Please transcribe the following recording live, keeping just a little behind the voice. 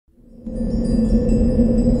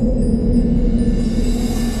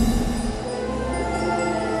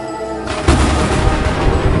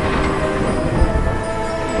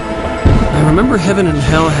remember heaven and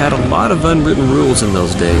hell had a lot of unwritten rules in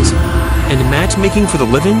those days, and matchmaking for the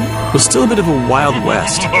living was still a bit of a Wild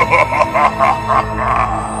West.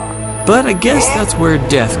 But I guess that's where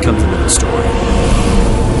death comes into the story.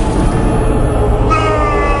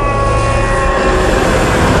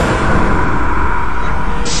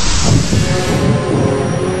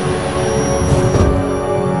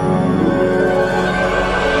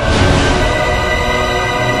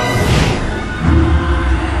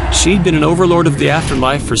 She'd been an overlord of the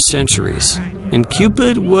afterlife for centuries, and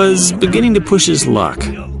Cupid was beginning to push his luck.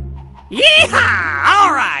 Yeehaw!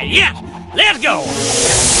 All right, yeah, let's go.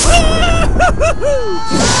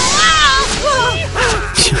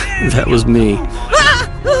 That was me.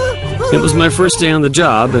 It was my first day on the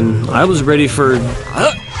job, and I was ready for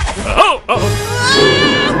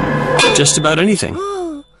just about anything.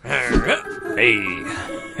 Hey.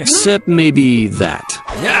 Except maybe that.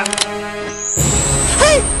 Yeah.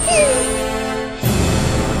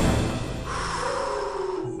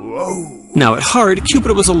 Now, at heart,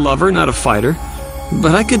 Cupid was a lover, not a fighter,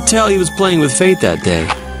 but I could tell he was playing with fate that day.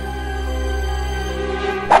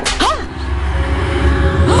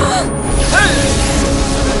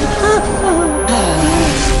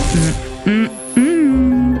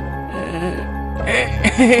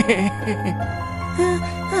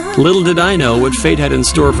 Little did I know what fate had in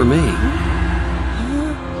store for me.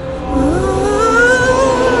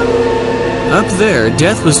 Up there,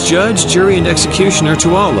 death was judge, jury, and executioner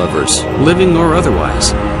to all lovers, living or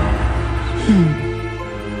otherwise.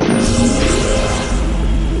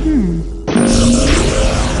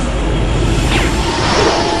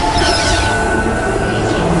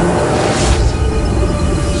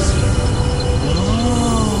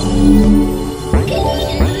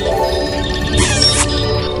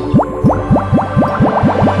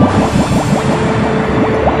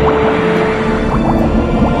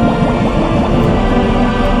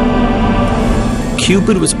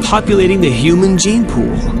 Cupid was populating the human gene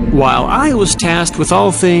pool, while I was tasked with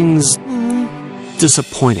all things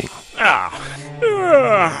disappointing.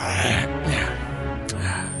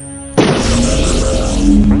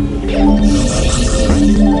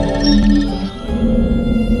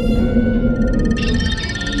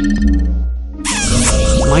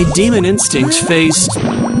 My demon instincts faced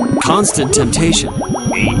constant temptation.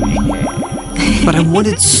 But I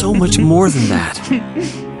wanted so much more than that.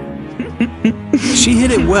 She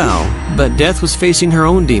hid it well, but Death was facing her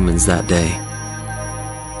own demons that day.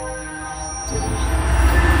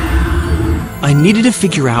 I needed to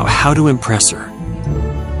figure out how to impress her.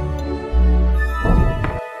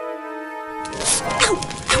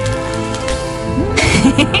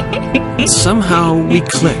 Somehow we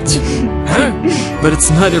clicked. But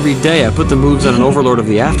it's not every day I put the moves on an overlord of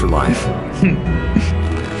the afterlife.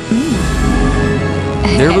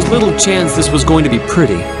 There was little chance this was going to be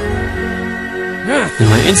pretty. And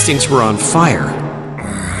my instincts were on fire.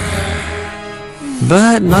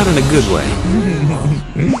 But not in a good way.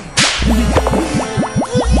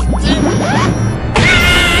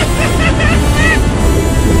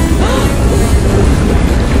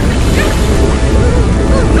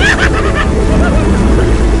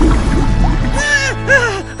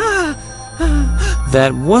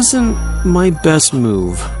 That wasn't my best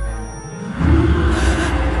move.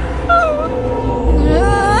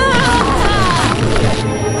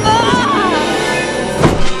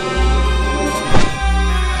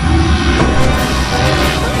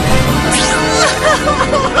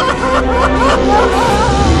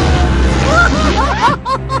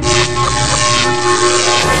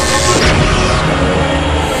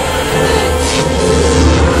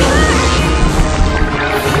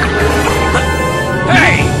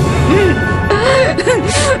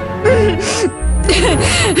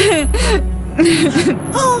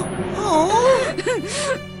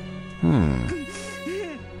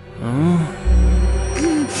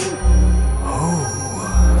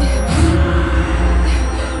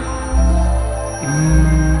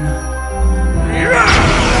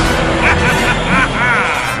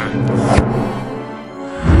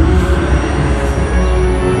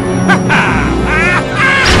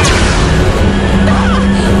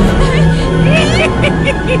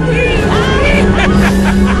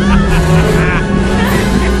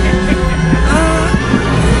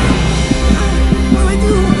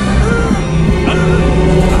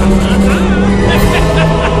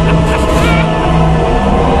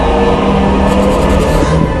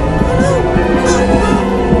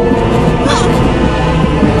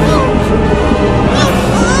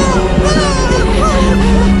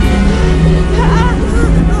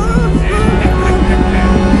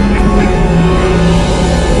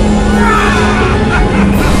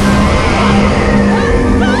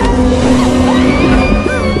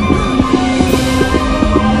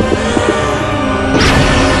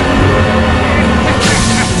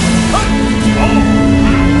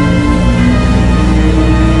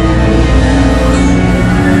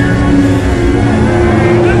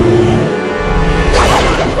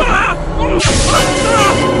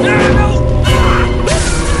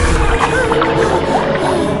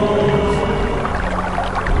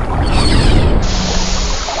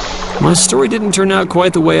 My story didn't turn out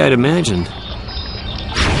quite the way I'd imagined.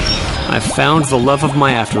 I found the love of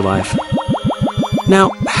my afterlife.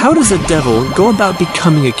 Now, how does a devil go about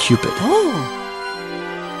becoming a Cupid? Oh.